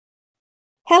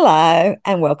Hello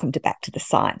and welcome to Back to the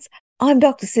Science. I'm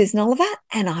Dr. Susan Oliver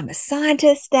and I'm a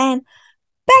scientist, and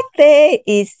back there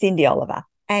is Cindy Oliver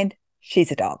and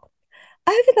she's a dog.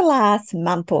 Over the last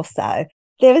month or so,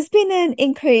 there has been an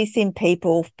increase in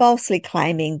people falsely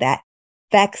claiming that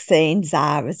vaccines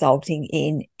are resulting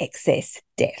in excess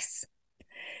deaths.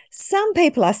 Some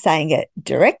people are saying it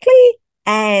directly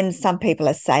and some people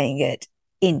are saying it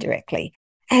indirectly.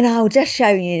 And I'll just show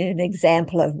you an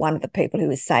example of one of the people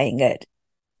who is saying it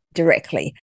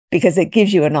directly, because it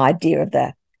gives you an idea of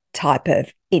the type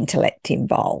of intellect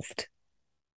involved.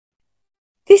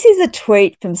 This is a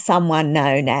tweet from someone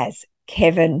known as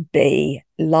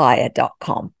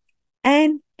kevinbliar.com,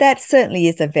 and that certainly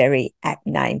is a very apt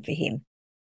name for him.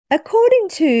 According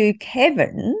to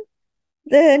Kevin,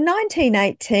 the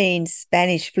 1918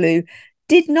 Spanish flu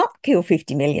did not kill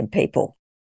 50 million people.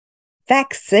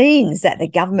 Vaccines that the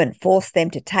government forced them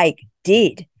to take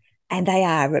did. And they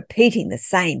are repeating the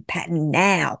same pattern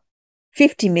now.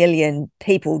 50 million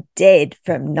people dead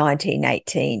from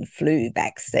 1918 flu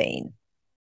vaccine.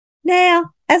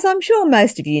 Now, as I'm sure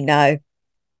most of you know,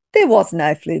 there was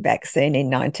no flu vaccine in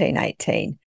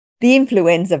 1918. The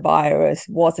influenza virus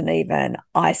wasn't even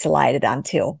isolated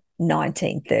until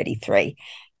 1933.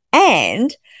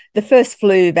 And the first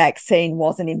flu vaccine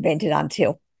wasn't invented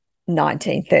until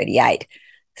 1938.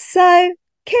 So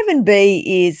Kevin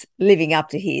B is living up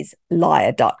to his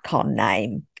liar.com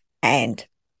name and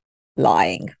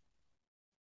lying.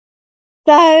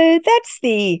 So that's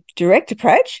the direct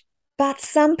approach, but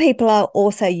some people are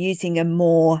also using a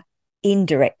more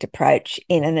indirect approach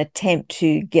in an attempt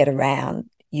to get around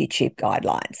YouTube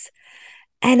guidelines.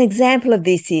 An example of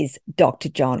this is Dr.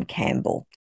 John Campbell.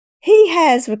 He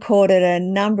has recorded a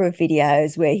number of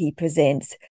videos where he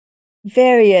presents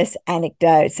various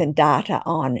anecdotes and data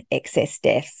on excess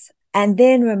deaths, and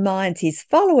then reminds his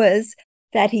followers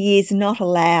that he is not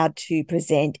allowed to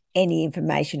present any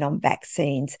information on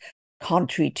vaccines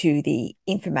contrary to the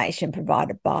information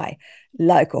provided by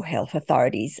local health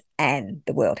authorities and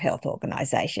the World Health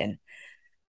Organization.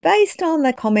 Based on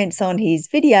the comments on his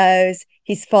videos,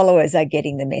 his followers are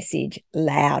getting the message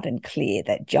loud and clear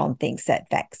that John thinks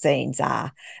that vaccines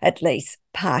are at least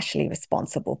partially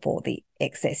responsible for the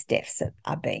excess deaths that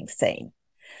are being seen.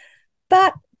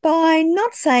 But by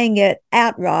not saying it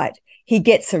outright, he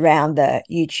gets around the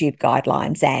YouTube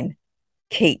guidelines and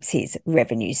keeps his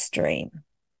revenue stream.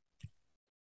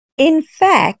 In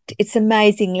fact, it's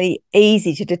amazingly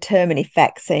easy to determine if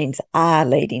vaccines are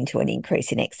leading to an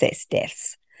increase in excess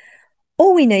deaths.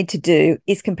 All we need to do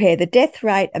is compare the death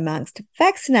rate amongst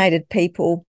vaccinated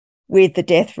people with the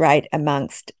death rate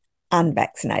amongst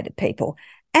unvaccinated people.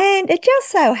 And it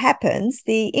just so happens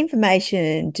the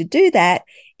information to do that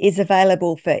is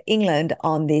available for England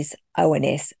on this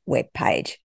ONS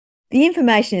webpage. The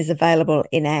information is available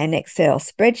in an Excel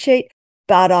spreadsheet,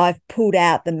 but I've pulled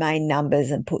out the main numbers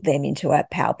and put them into a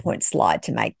PowerPoint slide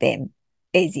to make them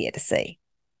easier to see.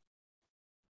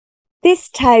 This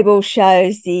table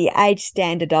shows the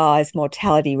age-standardised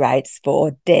mortality rates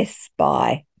for deaths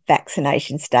by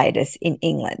vaccination status in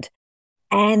England.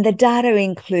 And the data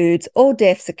includes all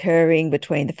deaths occurring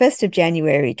between the 1st of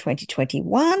January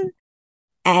 2021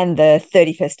 and the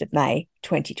 31st of May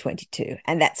 2022.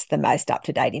 And that's the most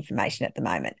up-to-date information at the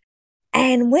moment.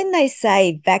 And when they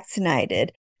say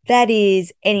vaccinated, that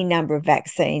is any number of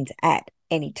vaccines at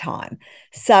any time.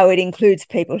 So it includes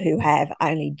people who have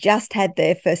only just had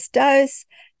their first dose,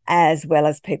 as well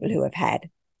as people who have had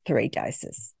 3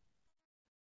 doses.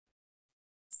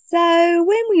 So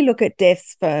when we look at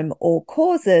deaths from all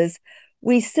causes,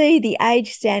 we see the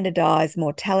age-standardised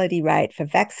mortality rate for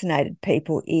vaccinated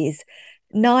people is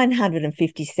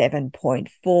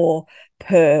 957.4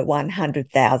 per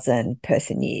 100,000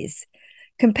 person years,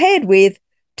 compared with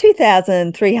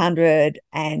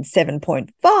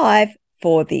 2,307.5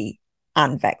 for the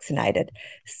unvaccinated.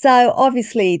 So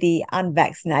obviously the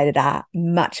unvaccinated are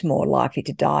much more likely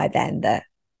to die than the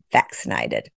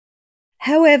vaccinated.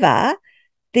 However,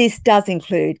 this does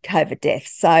include COVID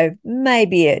deaths, so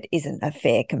maybe it isn't a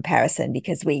fair comparison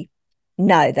because we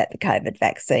know that the COVID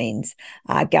vaccines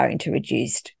are going to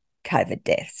reduce COVID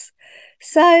deaths.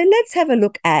 So let's have a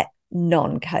look at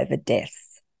non-COVID deaths.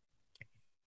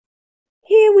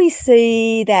 Here we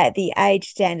see that the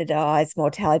age-standardised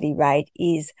mortality rate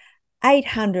is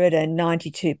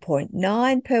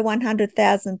 892.9 per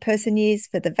 100,000 person years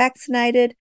for the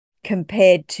vaccinated,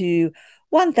 compared to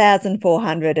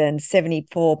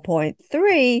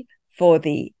 1,474.3 for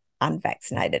the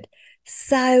unvaccinated.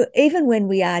 So even when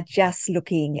we are just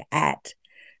looking at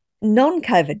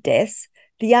non-COVID deaths,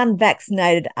 the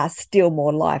unvaccinated are still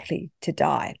more likely to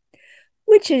die.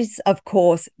 which is, of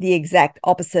course, the exact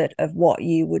opposite of what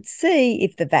you would see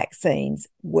if the vaccines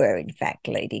were in fact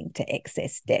leading to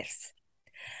excess deaths.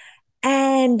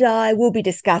 And I will be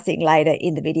discussing later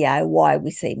in the video why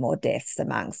we see more deaths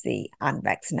amongst the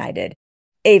unvaccinated,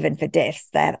 even for deaths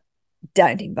that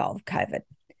don't involve COVID.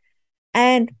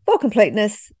 And for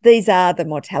completeness, these are the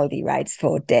mortality rates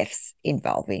for deaths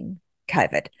involving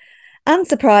COVID.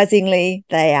 Unsurprisingly,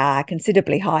 they are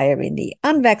considerably higher in the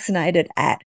unvaccinated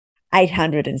at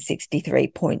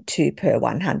 863.2 per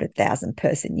 100,000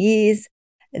 person years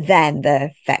than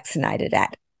the vaccinated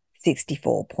at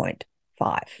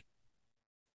 64.5.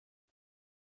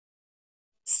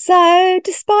 So,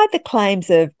 despite the claims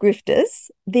of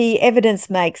grifters, the evidence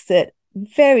makes it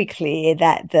very clear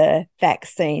that the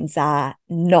vaccines are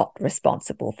not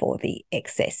responsible for the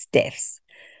excess deaths.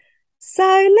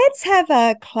 So let's have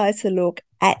a closer look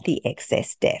at the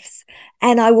excess deaths.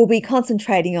 And I will be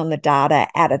concentrating on the data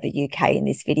out of the UK in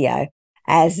this video,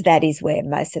 as that is where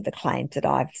most of the claims that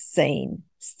I've seen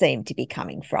seem to be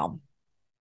coming from.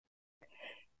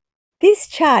 This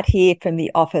chart here from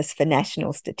the Office for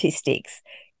National Statistics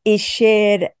is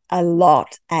shared a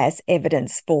lot as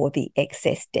evidence for the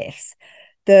excess deaths.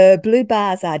 The blue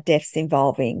bars are deaths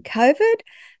involving COVID,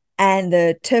 and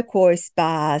the turquoise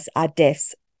bars are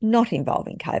deaths not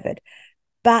involving COVID.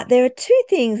 But there are two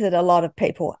things that a lot of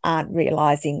people aren't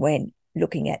realising when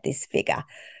looking at this figure.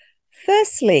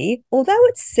 Firstly, although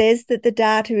it says that the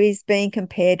data is being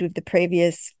compared with the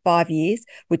previous 5 years,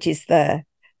 which is the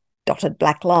dotted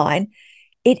black line,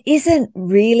 it isn't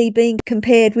really being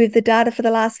compared with the data for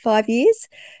the last 5 years.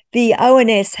 The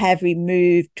ONS have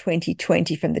removed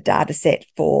 2020 from the data set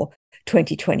for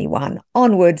 2021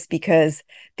 onwards because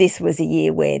this was a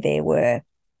year where there were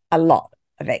a lot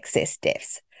of excess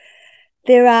deaths.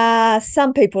 There are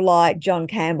some people like John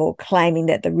Campbell claiming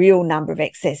that the real number of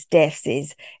excess deaths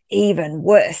is even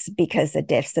worse because the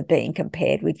deaths are being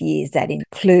compared with years that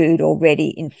include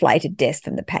already inflated deaths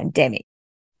from the pandemic.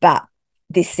 But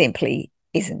this simply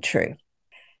isn't true.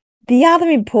 The other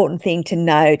important thing to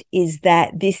note is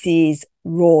that this is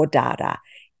raw data.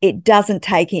 It doesn't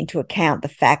take into account the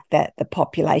fact that the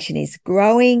population is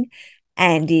growing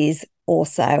and is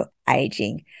also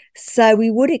aging. So we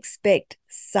would expect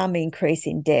some increase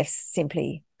in deaths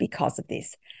simply because of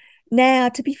this. Now,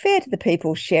 to be fair to the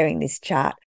people sharing this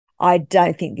chart, I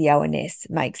don't think the ONS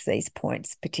makes these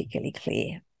points particularly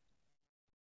clear.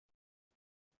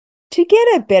 To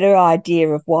get a better idea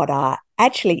of what are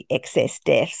actually excess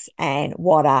deaths and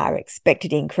what are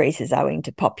expected increases owing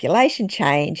to population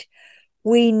change,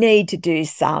 we need to do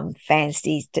some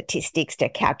fancy statistics to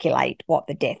calculate what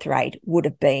the death rate would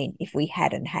have been if we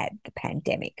hadn't had the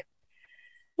pandemic.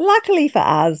 Luckily for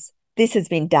us, this has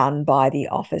been done by the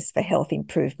Office for Health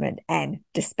Improvement and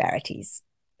Disparities.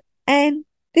 And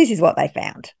this is what they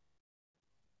found.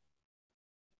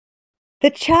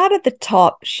 The chart at the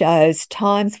top shows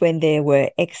times when there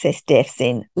were excess deaths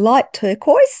in light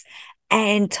turquoise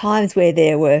and times where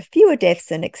there were fewer deaths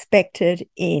than expected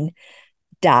in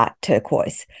dark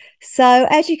turquoise. So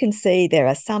as you can see, there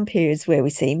are some periods where we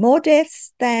see more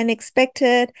deaths than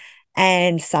expected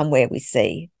and some where we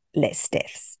see less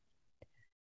deaths.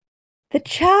 The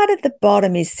chart at the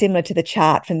bottom is similar to the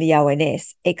chart from the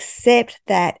ONS, except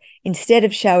that instead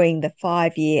of showing the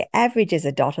 5-year average as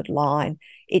a dotted line,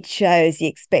 it shows the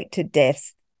expected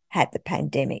deaths had the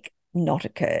pandemic not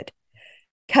occurred.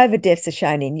 COVID deaths are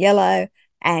shown in yellow,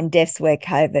 and deaths where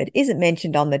COVID isn't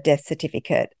mentioned on the death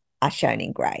certificate are shown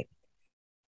in grey.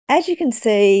 As you can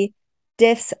see,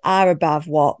 deaths are above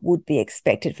what would be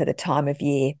expected for the time of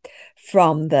year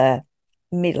from the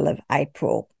middle of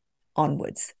April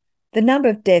onwards. The number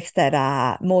of deaths that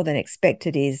are more than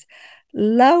expected is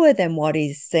lower than what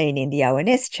is seen in the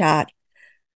ONS chart,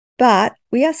 but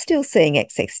we are still seeing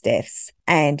excess deaths,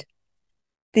 and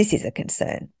this is a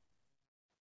concern.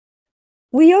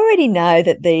 We already know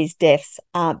that these deaths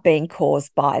aren't being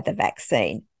caused by the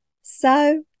vaccine.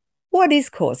 So what is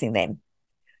causing them?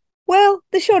 Well,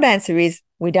 the short answer is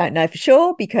we don't know for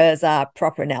sure because our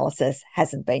proper analysis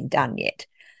hasn't been done yet.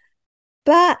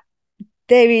 But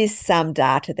there is some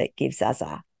data that gives us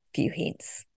a few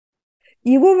hints.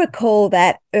 You will recall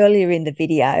that earlier in the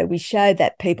video, we showed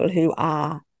that people who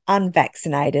are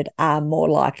unvaccinated are more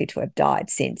likely to have died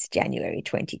since January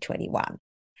 2021.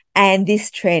 And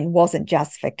this trend wasn't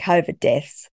just for COVID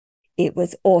deaths, it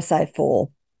was also for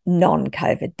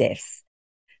non-COVID deaths.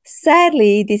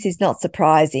 Sadly, this is not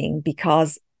surprising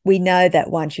because we know that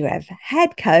once you have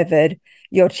had COVID,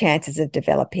 your chances of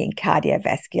developing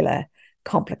cardiovascular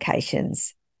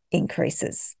complications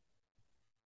increases.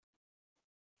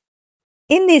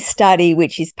 In this study,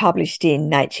 which is published in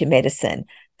Nature Medicine,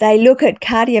 They look at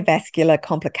cardiovascular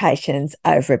complications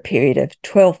over a period of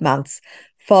 12 months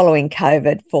following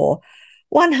COVID for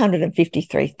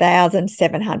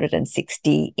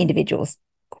 153,760 individuals,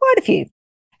 quite a few.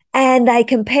 And they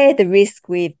compared the risk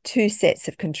with two sets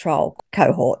of control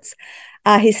cohorts,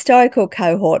 a historical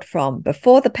cohort from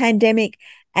before the pandemic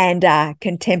and a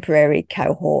contemporary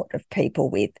cohort of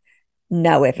people with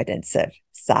no evidence of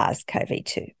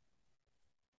SARS-CoV-2.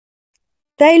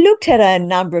 They looked at a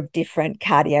number of different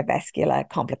cardiovascular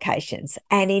complications,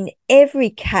 and in every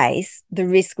case, the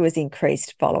risk was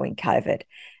increased following COVID.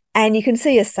 And you can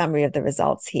see a summary of the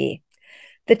results here.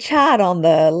 The chart on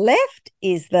the left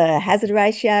is the hazard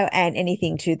ratio, and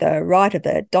anything to the right of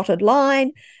the dotted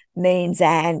line means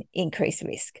an increased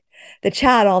risk. The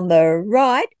chart on the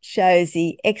right shows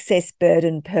the excess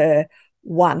burden per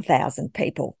 1,000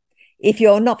 people. If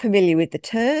you're not familiar with the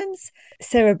terms,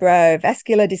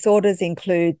 cerebrovascular disorders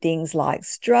include things like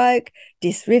stroke.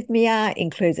 Dysrhythmia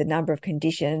includes a number of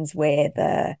conditions where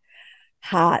the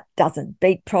heart doesn't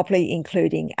beat properly,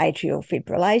 including atrial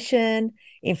fibrillation.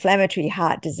 Inflammatory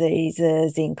heart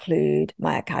diseases include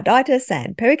myocarditis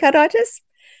and pericarditis.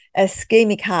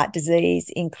 Ischemic heart disease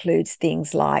includes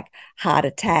things like heart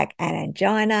attack and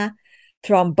angina.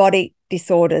 Thrombotic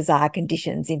disorders are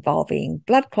conditions involving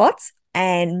blood clots.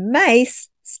 And MACE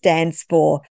stands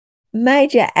for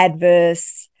Major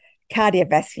Adverse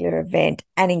Cardiovascular Event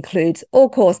and includes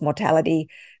all-cause mortality,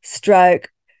 stroke,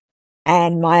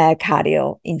 and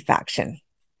myocardial infarction.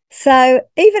 So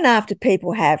even after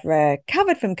people have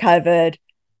recovered from COVID,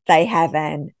 they have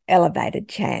an elevated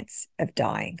chance of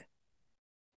dying.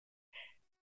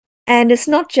 And it's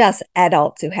not just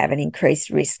adults who have an increased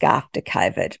risk after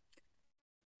COVID.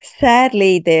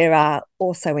 Sadly, there are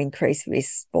also increased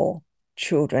risks for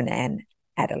children and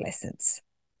adolescents.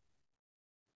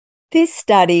 This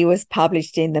study was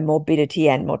published in the Morbidity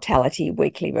and Mortality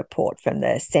Weekly Report from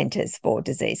the Centres for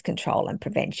Disease Control and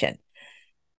Prevention.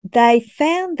 They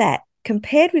found that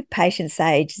compared with patients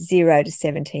aged 0 to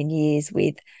 17 years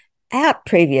without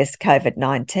previous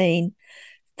COVID-19,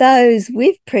 those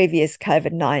with previous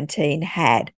COVID-19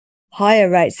 had higher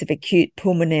rates of acute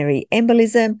pulmonary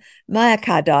embolism,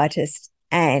 myocarditis,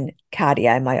 and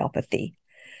cardiomyopathy,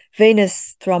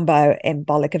 venous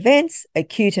thromboembolic events,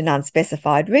 acute and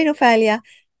unspecified renal failure,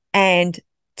 and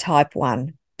type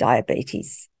 1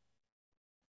 diabetes.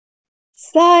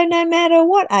 So no matter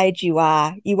what age you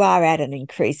are at an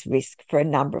increased risk for a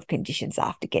number of conditions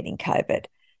after getting COVID.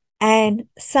 And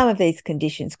some of these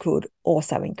conditions could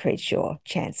also increase your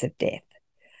chance of death.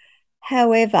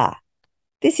 However,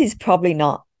 this is probably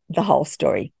not the whole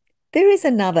story. There is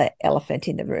another elephant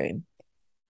in the room.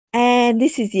 And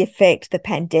this is the effect the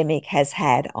pandemic has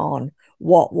had on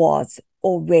what was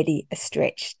already a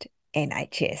stretched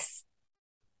NHS.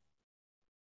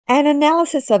 An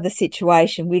analysis of the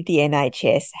situation with the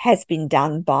NHS has been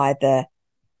done by the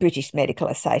British Medical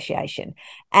Association,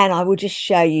 and I will just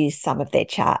show you some of their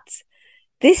charts.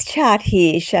 This chart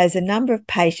here shows a number of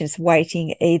patients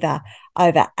waiting either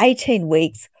over 18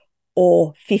 weeks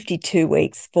or 52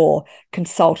 weeks for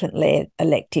consultant-led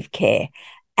elective care.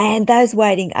 And those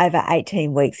waiting over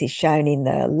 18 weeks is shown in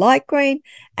the light green,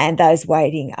 and those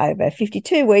waiting over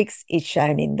 52 weeks is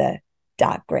shown in the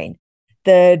dark green.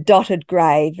 The dotted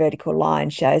grey vertical line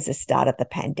shows the start of the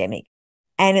pandemic,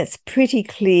 and it's pretty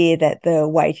clear that the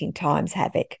waiting times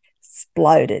have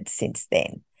exploded since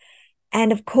then.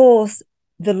 And of course,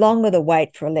 the longer the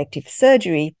wait for elective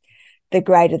surgery, the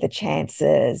greater the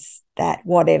chances that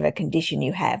whatever condition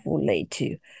you have will lead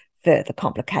to further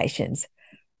complications,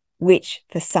 which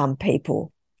for some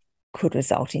people could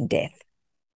result in death.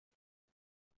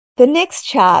 The next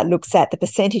chart looks at the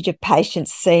percentage of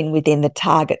patients seen within the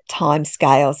target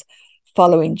timescales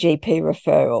following GP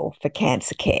referral for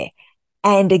cancer care.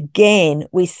 And again,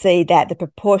 we see that the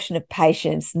proportion of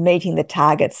patients meeting the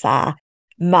targets are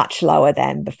much lower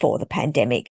than before the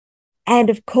pandemic.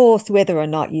 And of course, whether or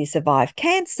not you survive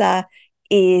cancer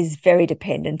is very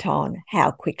dependent on how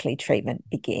quickly treatment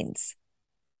begins.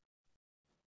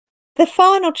 The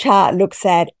final chart looks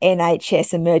at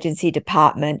NHS emergency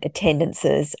department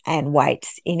attendances and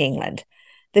waits in England.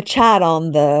 The chart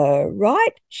on the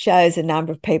right shows a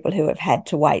number of people who have had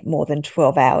to wait more than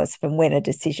 12 hours from when a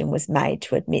decision was made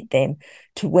to admit them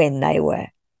to when they were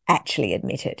actually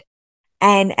admitted.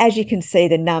 And as you can see,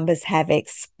 the numbers have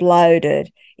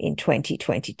exploded in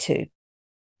 2022.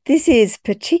 This is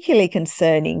particularly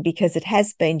concerning because it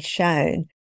has been shown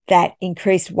that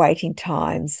increased waiting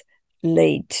times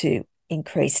lead to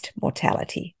increased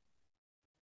mortality.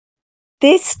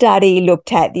 This study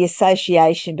looked at the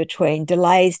association between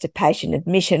delays to patient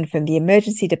admission from the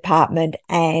emergency department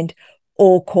and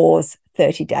all-cause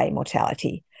 30-day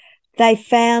mortality. They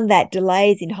found that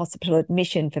delays in hospital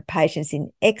admission for patients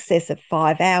in excess of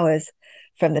 5 hours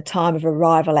from the time of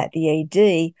arrival at the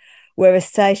ED were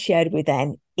associated with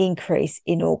an increase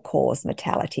in all-cause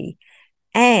mortality,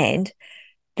 and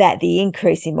that the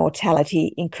increase in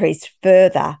mortality increased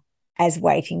further as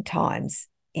waiting times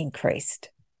increased.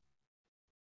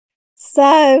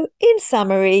 So, in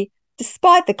summary,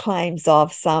 despite the claims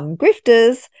of some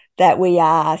grifters that we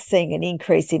are seeing an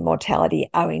increase in mortality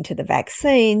owing to the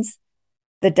vaccines,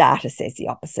 the data says the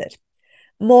opposite.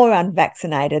 More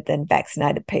unvaccinated than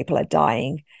vaccinated people are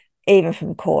dying, even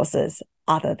from causes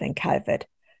other than COVID.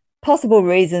 Possible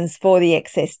reasons for the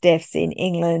excess deaths in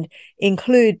England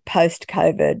include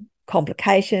post-COVID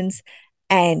complications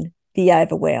and the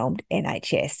overwhelmed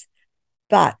NHS.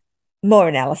 But more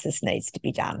analysis needs to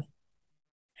be done.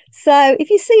 So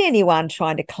if you see anyone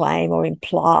trying to claim or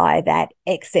imply that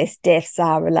excess deaths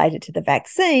are related to the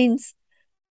vaccines,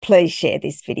 please share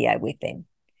this video with them.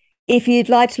 If you'd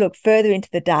like to look further into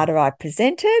the data I've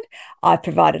presented, I've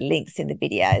provided links in the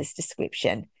video's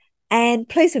description. And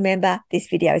please remember, this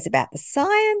video is about the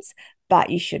science, but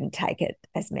you shouldn't take it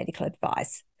as medical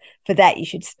advice. For that, you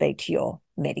should speak to your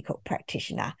medical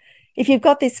practitioner. If you've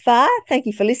got this far, thank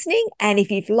you for listening. And if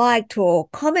you've liked or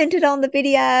commented on the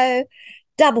video,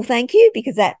 double thank you,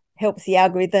 because that helps the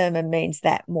algorithm and means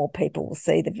that more people will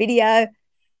see the video.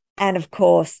 And of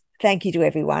course, thank you to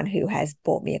everyone who has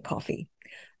bought me a coffee.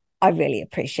 I really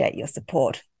appreciate your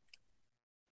support.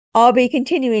 I'll be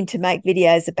continuing to make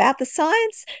videos about the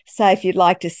science, so if you'd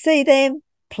like to see them,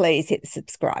 please hit the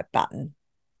subscribe button.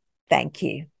 Thank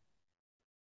you.